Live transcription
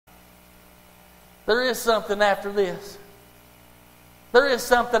There is something after this. There is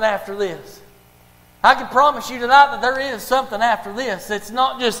something after this. I can promise you tonight that there is something after this. It's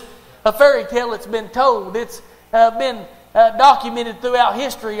not just a fairy tale that's been told. It's been documented throughout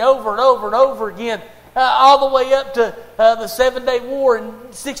history over and over and over again, all the way up to the 7-Day War in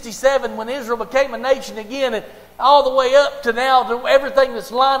 67 when Israel became a nation again, and all the way up to now to everything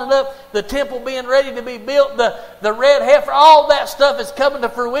that's lining up, the temple being ready to be built, the red heifer, all that stuff is coming to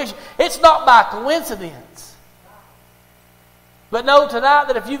fruition. It's not by coincidence. But know tonight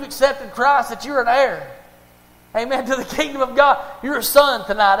that if you've accepted Christ, that you're an heir. Amen. To the kingdom of God. You're a son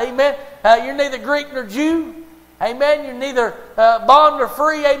tonight. Amen. You're neither Greek nor Jew. Amen. You're neither bond nor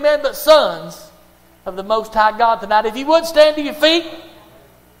free. Amen. But sons of the Most High God tonight. If you would stand to your feet.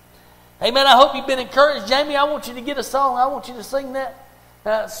 Amen. I hope you've been encouraged. Jamie, I want you to get a song. I want you to sing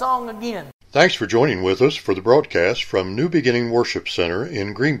that song again. Thanks for joining with us for the broadcast from New Beginning Worship Center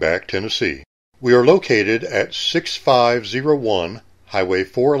in Greenback, Tennessee. We are located at 6501 Highway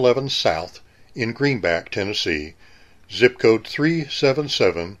 411 South in Greenback, Tennessee, zip code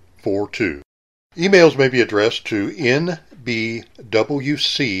 37742. Emails may be addressed to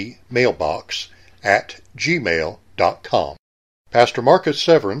nbwcmailbox@gmail.com. Pastor Marcus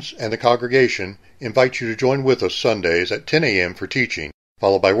Severance and the congregation invite you to join with us Sundays at 10 a.m. for teaching,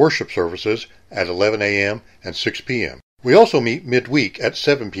 followed by worship services at 11 a.m. and 6 p.m. We also meet midweek at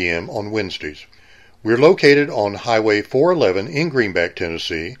 7 p.m. on Wednesdays. We're located on Highway 411 in Greenback,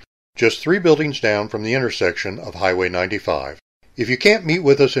 Tennessee, just 3 buildings down from the intersection of Highway 95. If you can't meet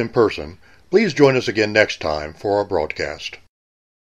with us in person, please join us again next time for our broadcast.